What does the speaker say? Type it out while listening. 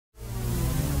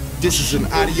This is an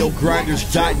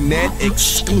AudioGrinderz.net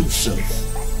exclusive.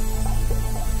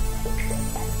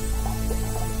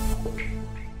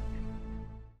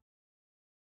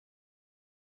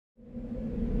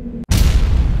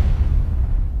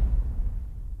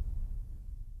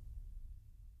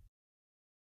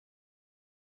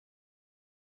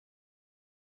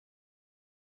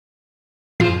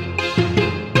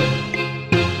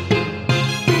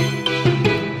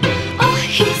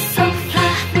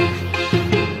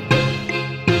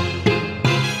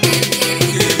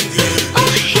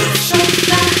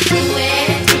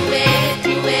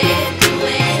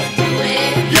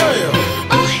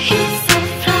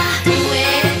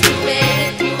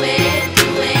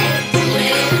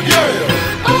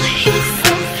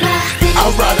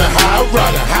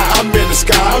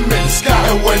 I'm in the sky,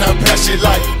 and when I pass it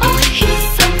like, oh, he's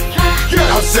so fly.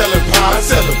 I'm selling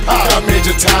pie, I made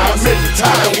your time,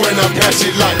 and when I pass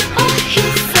it like, oh, he's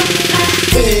so fly.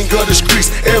 King of the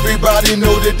streets, everybody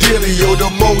know the dealio. The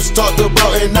most talked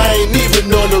about, and I ain't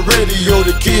even on the radio.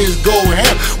 The kids go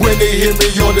ham when they hear me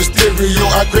on the stereo.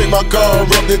 I crank my car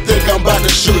up, they think I'm about to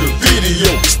shoot a video.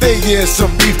 Stay in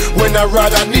some beef, when I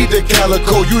ride I need the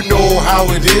calico. You know how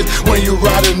it is when you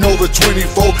riding over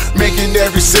 24, making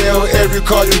every sale, every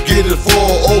car you get is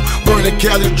 4-0. Burn a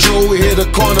Cali Joe, hit a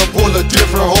corner, pull a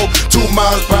different hole. 2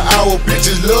 miles per hour,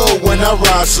 bitches love when I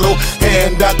ride slow.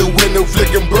 Hand out the window,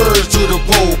 flicking birds to the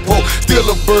po-po. Still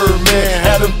a bird, man,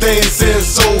 had them things since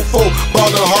so full.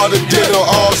 Ballin' harder than an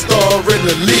all-star in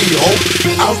the league, ho.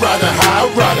 I'm riding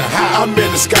high, I'm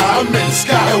in the sky,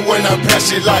 and when I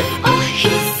pass it like, oh,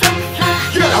 he's so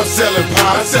fly. I'm selling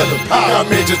pie, I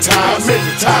made your time,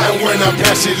 and when I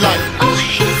pass it like, oh,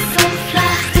 he's so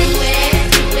fly. Do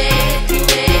it, do it, do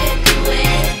it, do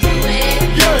it, do it.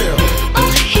 yeah.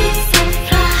 Oh, he's so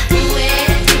fly. Do it,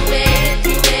 do it,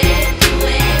 do it, do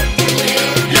it, do it.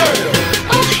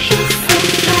 Yeah. Oh, he's so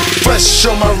fly. Fresh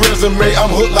on my resume,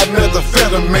 I'm hooked like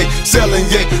methamphetamine. Selling,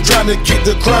 yeah, trying to keep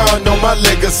the crown on my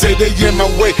legacy. They in my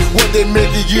way, what they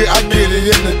make a year, I get it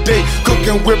in a day.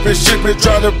 Cooking, whipping, shipping,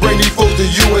 trying to bring these folks to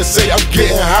USA. I'm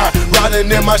getting high,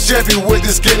 riding in my Chevy with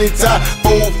the skinny tie.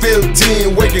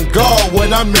 415, waking guard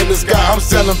when I'm in the sky. I'm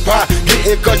selling pie,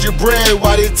 getting country bread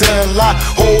while they telling lie.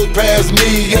 Hoes past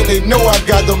me and they know I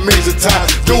got the major time.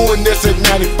 Doing this at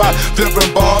 95,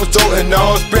 flipping bombs, toting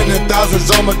on, spending thousands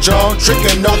on my charm,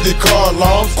 tricking off the car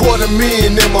alarms.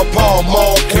 $250,000 in my palm,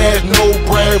 all cash, no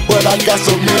brand, but I got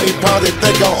so many pounds they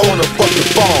think I own a fucking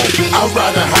farm. I'm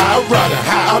riding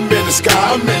high, I'm in the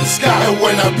sky, and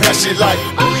when I pass it like,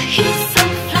 Oh, he's so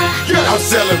fly. I'm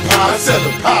selling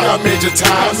pie, I made your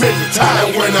time,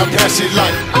 and when I pass it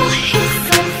like, Oh, he's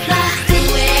so fly. Do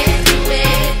it, do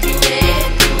it, do it,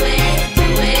 do it, do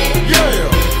it.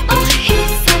 yeah. Oh,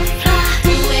 he's so fly.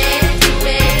 Do it, do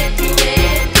it, do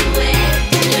it, do it,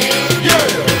 do it.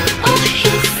 Yeah. Oh,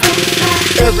 he's so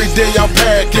fly. Every day I'm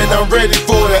packing, I'm ready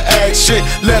for the action.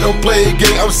 Let them play a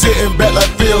game, I'm sitting back like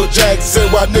Phil Jackson.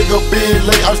 While nigga being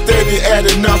late, I'm steady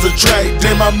adding ounce of track.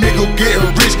 Then my nigga getting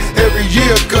rich every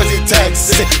year cause he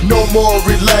taxing. No more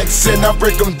relaxing, I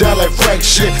break them down like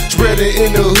fraction. Spread it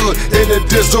in the hood, in the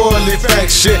disorderly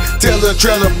faction. Tell the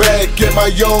trailer back, get my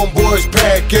young boys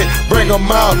packing. Bring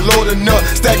them out, loading up,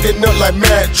 stacking up like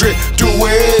mattress. Do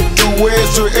it,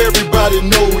 so everybody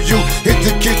know you. Hit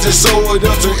the kitchen, sew it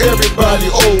up, so everybody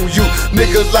owe you.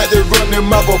 Niggas like they run them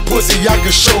mouth a pussy, I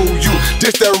can show you.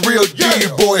 This that real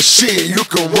D-boy shit you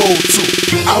can roll to.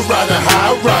 I'm riding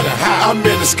high, I'm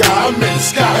in the sky,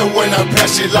 and when I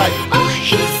pass it like, Oh,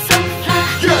 he's so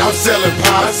fly. I'm selling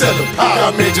pie,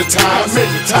 I made your time,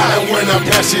 and when I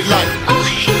pass it like, Oh,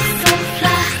 he's